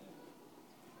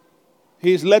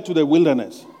 he is led to the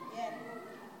wilderness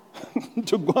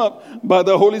to go out by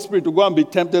the Holy Spirit to go and be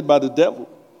tempted by the devil.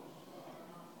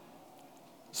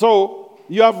 So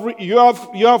you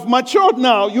have matured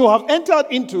now. You have entered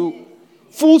into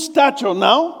full stature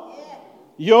now.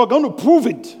 You're going to prove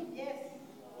it.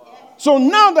 So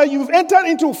now that you've entered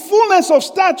into fullness of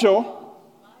stature,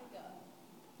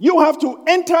 you have to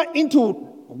enter into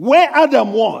where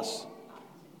Adam was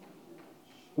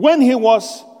when he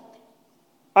was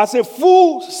as a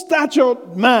full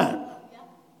statured man.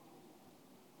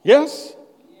 Yes?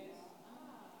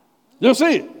 You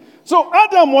see? So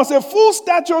Adam was a full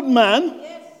statured man.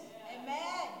 Yes. Amen.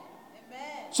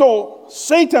 Amen. So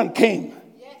Satan came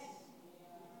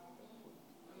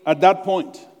at that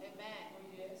point.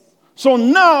 So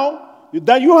now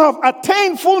that you have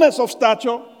attained fullness of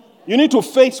stature, you need to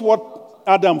face what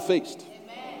Adam faced.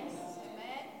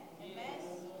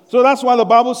 So that's why the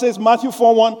Bible says, Matthew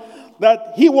 4:1,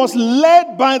 that he was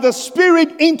led by the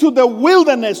Spirit into the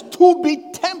wilderness to be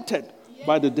tempted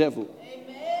by the devil.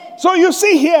 So you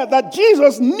see here that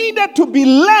Jesus needed to be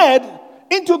led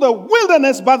into the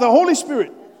wilderness by the Holy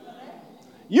Spirit.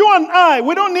 You and I,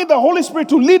 we don't need the Holy Spirit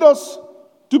to lead us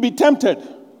to be tempted.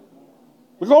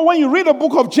 Because when you read the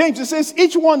book of James, it says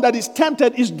each one that is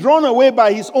tempted is drawn away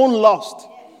by his own lust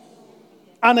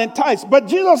and enticed. But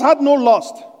Jesus had no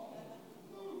lust.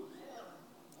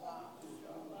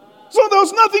 So there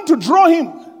was nothing to draw him.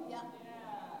 There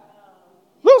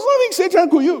was nothing Satan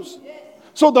could use.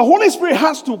 So the Holy Spirit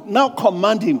has to now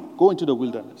command him, go into the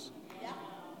wilderness.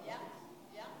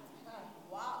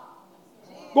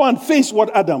 Go and face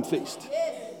what Adam faced.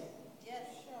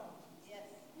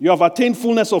 You have attained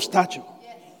fullness of stature.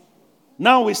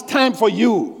 Now it's time for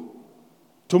you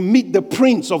to meet the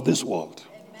prince of this world.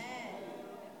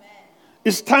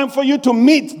 It's time for you to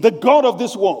meet the God of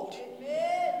this world.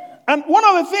 And one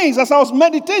of the things, as I was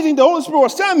meditating, the Holy Spirit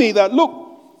was telling me that, look,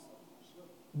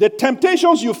 the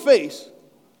temptations you face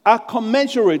are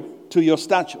commensurate to your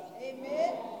stature.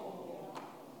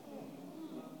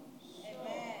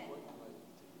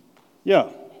 Yeah.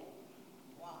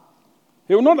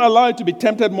 He will not allow you to be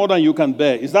tempted more than you can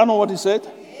bear. Is that not what he said?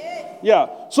 Yeah.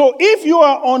 So if you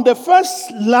are on the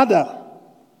first ladder,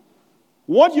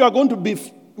 what you are going to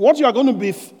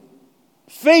be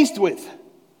faced with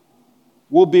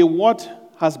will be what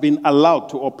has been allowed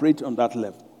to operate on that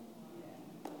level.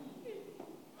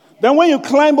 Then when you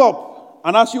climb up,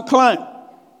 and as you climb,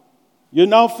 you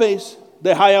now face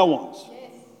the higher ones.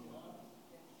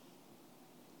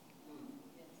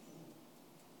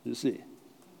 You see,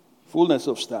 fullness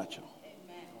of stature.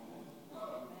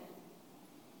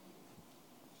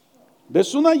 The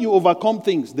sooner you overcome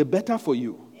things, the better for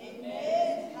you.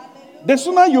 The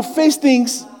sooner you face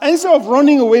things, instead of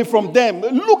running away from them,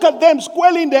 look at them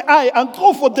squarely in the eye and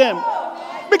go for them.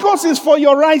 Because it's for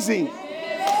your rising.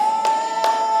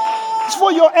 It's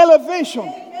for your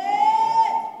elevation.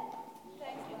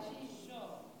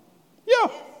 Yeah.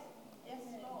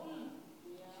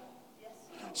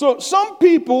 So some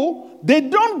people, they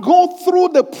don't go through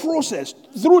the process,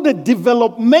 through the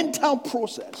developmental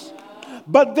process,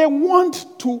 but they want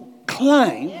to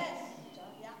climb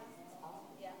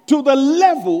to the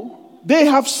level they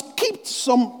have skipped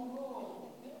some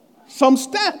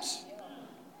steps.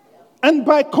 And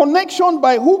by connection,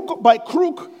 by hook, by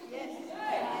crook,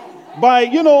 by,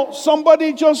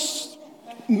 somebody just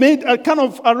made a kind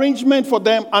of arrangement for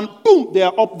them and boom, they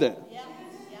are up there.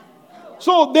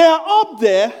 So they are up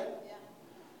there,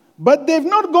 but they've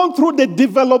not gone through the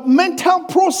developmental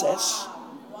process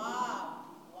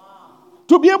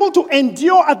to be able to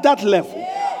endure at that level.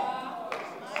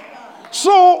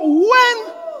 So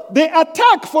when the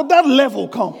attack for that level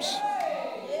comes,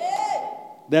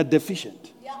 they're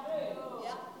deficient.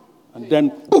 And then,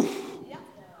 poof.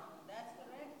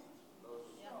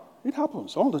 It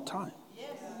happens all the time.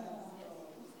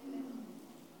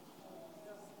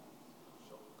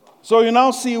 So you now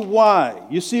see why.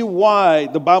 You see why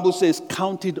the Bible says,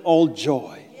 count it all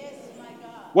joy.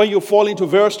 When you fall into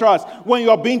various trials, when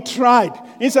you are being tried,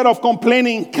 instead of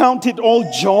complaining, count it all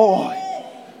joy.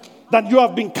 That you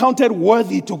have been counted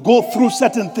worthy to go through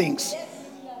certain things.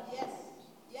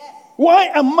 Why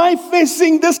am I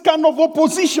facing this kind of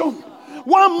opposition?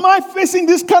 Why am I facing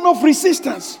this kind of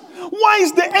resistance? Why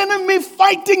is the enemy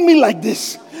fighting me like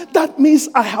this? That means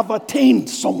I have attained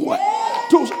somewhere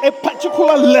to a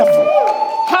particular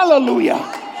level. Hallelujah.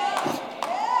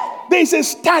 There is a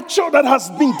stature that has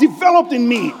been developed in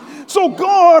me. So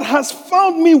God has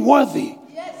found me worthy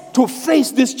to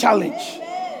face this challenge.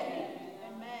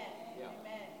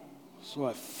 So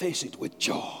I face it with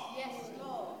joy.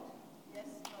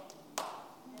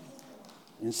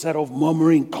 Instead of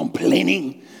murmuring,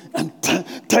 complaining, and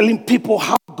telling people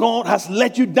how God has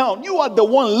let you down. You are the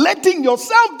one letting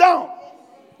yourself down.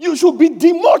 You should be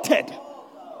demoted.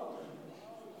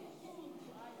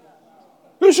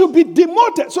 You should be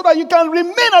demoted so that you can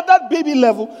remain at that baby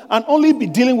level and only be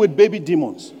dealing with baby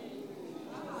demons.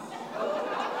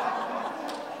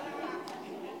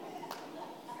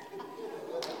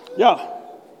 Yeah.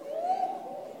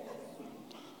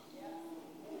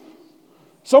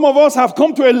 Some of us have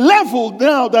come to a level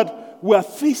now that we are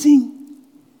facing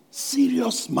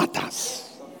serious matters.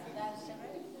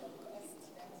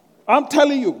 I'm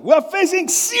telling you, we are facing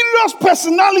serious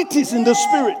personalities in the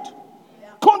spirit.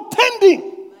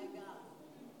 Contending.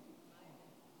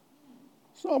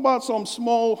 It's not about some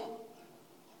small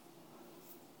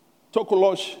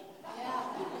tokolosh.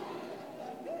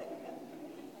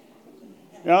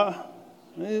 Yeah.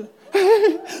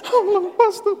 Oh,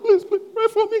 Pastor, please pray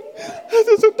for me.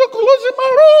 There's a tokolosh in my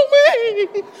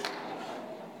room.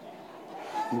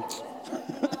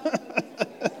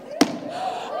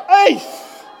 Hey,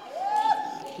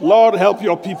 Lord, help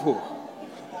your people.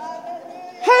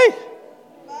 Hey,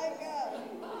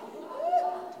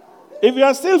 if you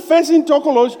are still facing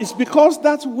tokolosh, it's because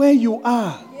that's where you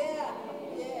are.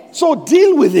 So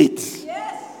deal with it.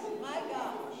 Yes. My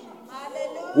God.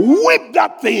 Hallelujah. Whip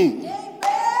that thing. Amen.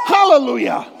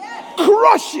 Hallelujah.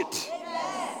 Crush it.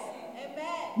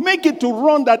 Amen. Make it to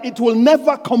run that it will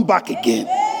never come back again.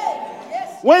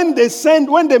 Yes. When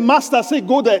the master say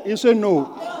go there, you say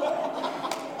no.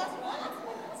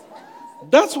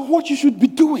 That's what you should be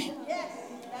doing. Yes.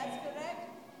 That's correct.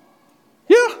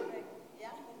 Yeah. Yeah.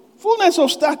 Fullness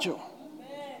of stature.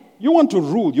 You want to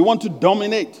rule. You want to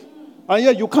dominate. And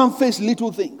yet you can't face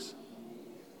little things.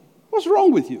 What's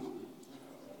wrong with you?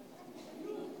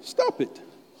 Stop it.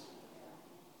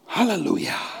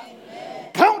 Hallelujah.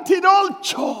 Count it all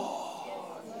joy.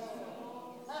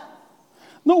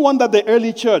 No wonder the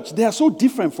early church, they are so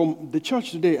different from the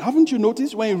church today. Haven't you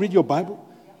noticed when you read your Bible?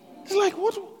 It's like,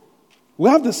 what? We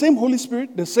have the same Holy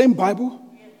Spirit, the same Bible,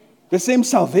 the same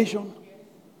salvation,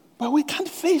 but we can't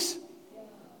face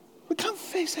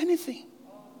anything.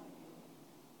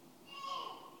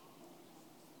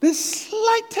 The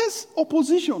slightest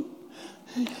opposition.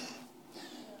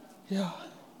 Yeah,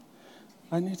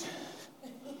 I don't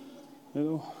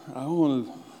want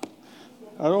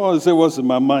to say what's in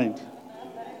my mind.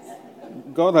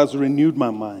 God has renewed my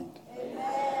mind.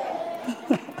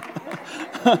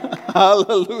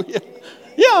 Hallelujah.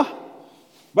 Yeah.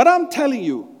 But I'm telling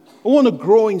you, we want to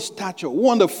grow in stature. We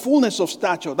want the fullness of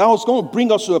stature. That was going to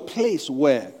bring us to a place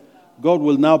where God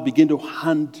will now begin to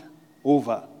hand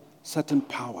over certain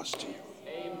powers to you.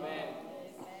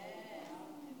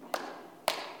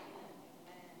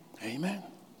 Amen.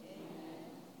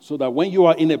 So that when you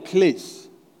are in a place,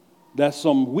 there's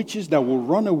some witches that will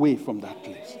run away from that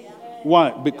place.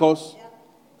 Why? Because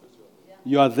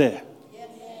you are there.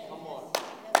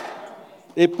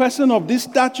 A person of this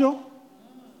stature,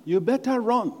 you better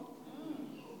run.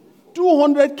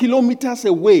 200 kilometers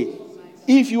away.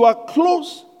 If you are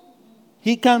close,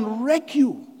 he can wreck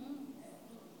you.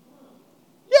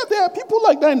 Yeah, there are people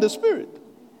like that in the spirit.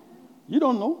 You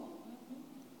don't know.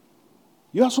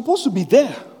 You are supposed to be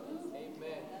there.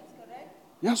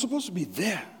 You are supposed to be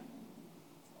there.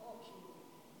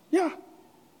 Yeah.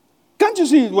 Can't you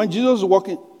see when Jesus is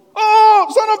walking? Oh,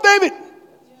 Son of David,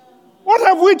 what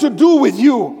have we to do with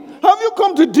you? Have you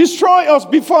come to destroy us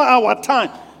before our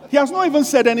time? He has not even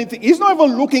said anything. He's not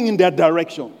even looking in their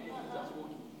direction.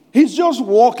 He's just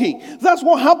walking. That's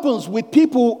what happens with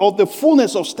people of the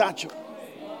fullness of stature.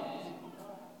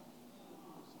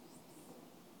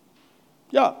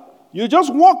 Yeah. You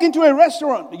just walk into a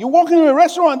restaurant. You walk into a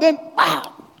restaurant, then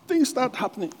things start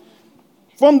happening.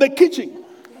 From the kitchen.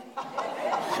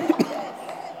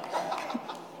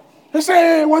 They say,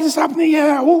 hey, what is happening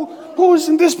here? Who is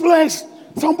in this place?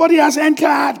 Somebody has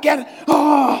entered. Get it.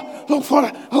 Oh, look for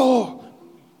it. Oh.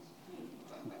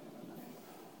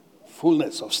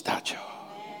 Fullness of stature.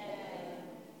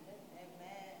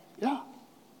 Yeah.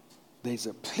 There's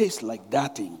a place like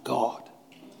that in God.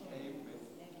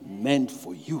 Meant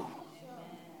for you.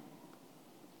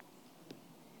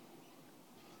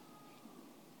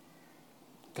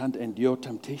 Can't endure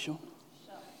temptation.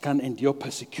 Can't endure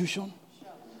persecution.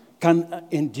 Can't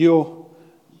endure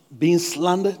being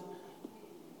slandered.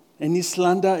 Any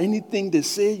slander, anything they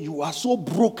say, you are so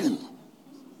broken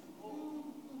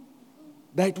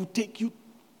that it will take you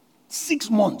 6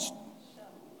 months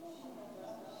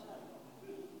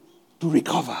to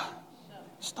recover.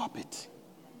 Stop it.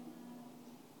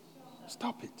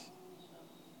 Stop it.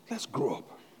 Let's grow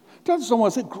up. Tell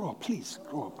someone, say, grow up, please.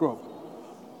 Grow up, grow up.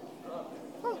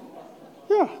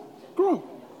 Yeah, grow up.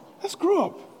 Let's grow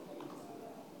up.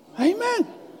 Amen.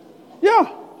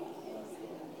 Yeah.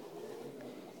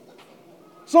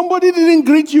 Somebody didn't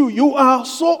greet you. You are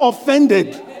so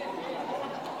offended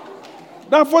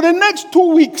that for the next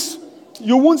 2 weeks,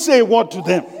 you won't say a word to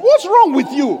them. What's wrong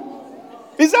with you?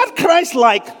 Is that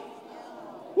Christ-like?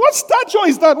 What stature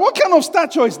is that? What kind of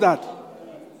stature is that?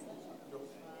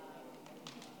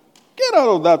 Get out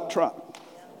of that trap.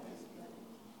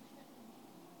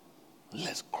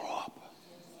 Let's grow up.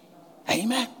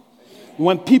 Amen.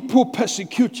 When people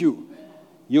persecute you,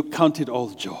 you count it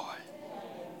all joy.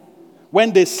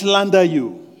 When they slander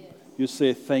you, you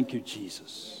say, thank you,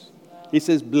 Jesus. He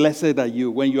says, blessed are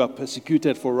you when you are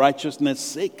persecuted for righteousness'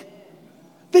 sake.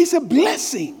 There's a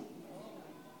blessing.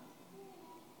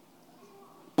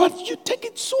 But you take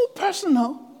it so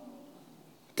personal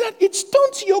that it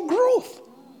stunts your growth.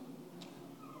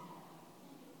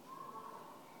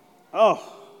 Oh,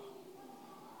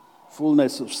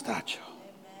 fullness of stature.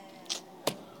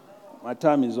 My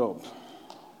time is up.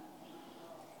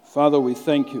 Father, we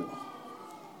thank you.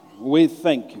 We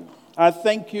thank you. I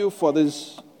thank you for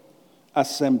this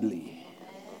assembly.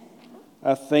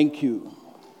 I thank you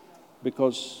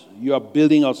because you are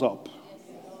building us up.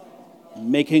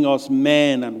 making us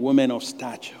men and women of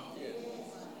stature.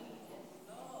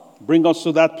 Bring us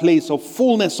to that place of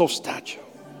fullness of stature.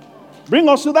 Bring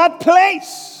us to that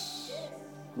place,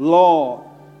 Lord,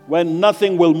 where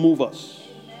nothing will move us.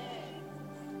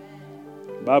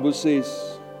 The Bible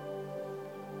says,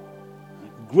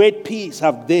 great peace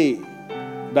have they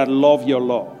that love your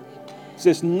law. It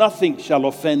says, nothing shall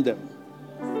offend them.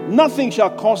 Nothing shall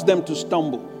cause them to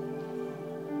stumble.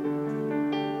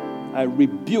 I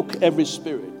rebuke every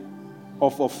spirit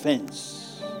of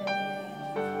offense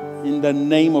in the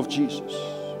name of Jesus.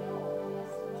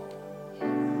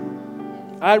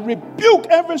 I rebuke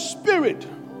every spirit,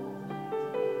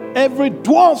 every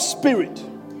dwarf spirit,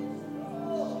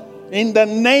 in the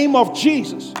name of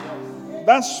Jesus.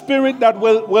 That spirit that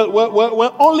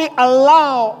will only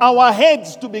allow our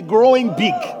heads to be growing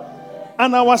big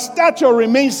and our stature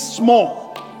remains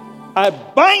small. I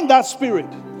bind that spirit.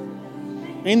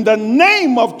 In the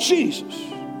name of Jesus,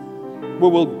 we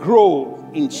will grow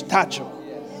in stature,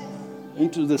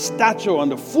 into the stature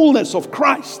and the fullness of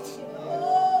Christ.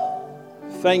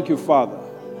 Thank you, Father.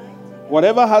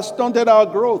 Whatever has stunted our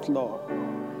growth, Lord,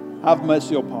 have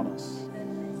mercy upon us.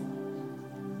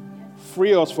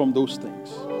 Free us from those things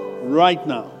right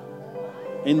now,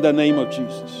 in the name of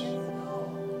Jesus.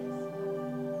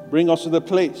 Bring us to the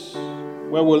place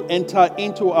where we'll enter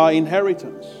into our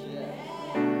inheritance.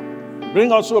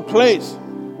 Bring us to a place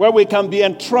where we can be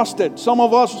entrusted. Some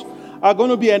of us are going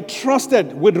to be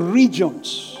entrusted with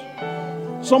regions.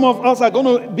 Some of us are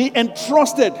going to be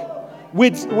entrusted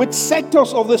with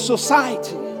sectors of the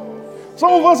society.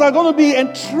 Some of us are going to be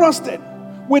entrusted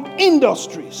with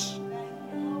industries.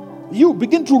 You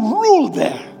begin to rule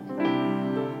there.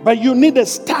 But you need a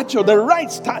stature, the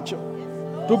right stature,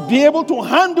 to be able to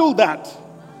handle that.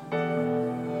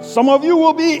 Some of you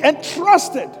will be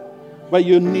entrusted, but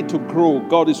you need to grow.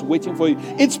 God is waiting for you.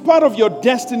 It's part of your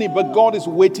destiny, but God is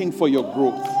waiting for your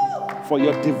growth, for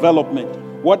your development.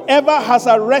 Whatever has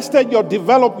arrested your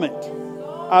development,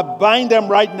 I bind them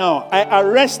right now. I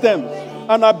arrest them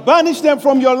and I banish them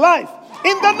from your life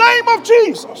in the name of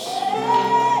Jesus.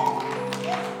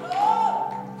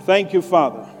 Thank you,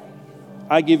 Father.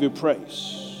 I give you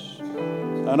praise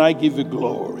and I give you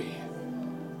glory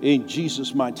in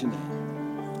Jesus' mighty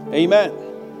name. Amen.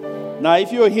 Now,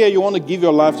 if you're here, you want to give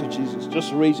your life to Jesus,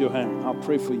 just raise your hand. I'll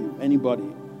pray for you. Anybody.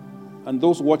 And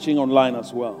those watching online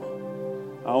as well.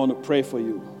 I want to pray for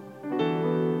you.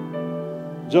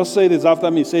 Just say this after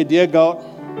me. Say, dear God,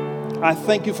 I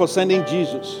thank you for sending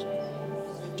Jesus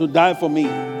to die for me.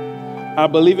 I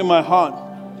believe in my heart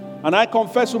and I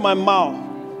confess with my mouth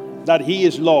that He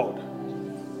is Lord.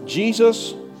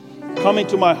 Jesus, come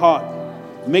into my heart.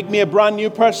 Make me a brand new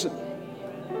person.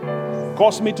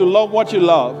 Cause me to love what you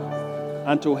love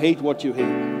and to hate what you hate.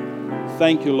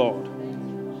 Thank you, Lord.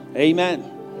 Amen.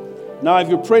 Now, if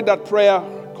you prayed that prayer,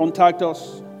 contact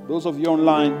us. Those of you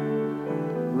online,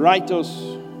 write us.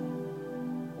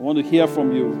 I want to hear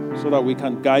from you so that we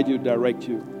can guide you, direct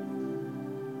you,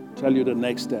 tell you the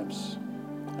next steps.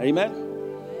 Amen.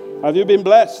 Have you been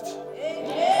blessed?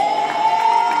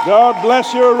 God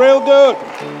bless you real good.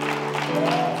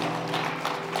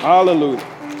 Hallelujah.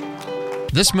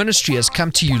 This ministry has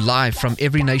come to you live from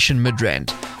Every Nation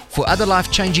Midrand. For other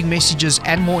life-changing messages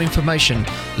and more information,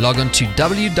 log on to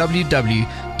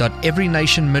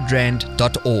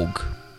www.everynationmidrand.org.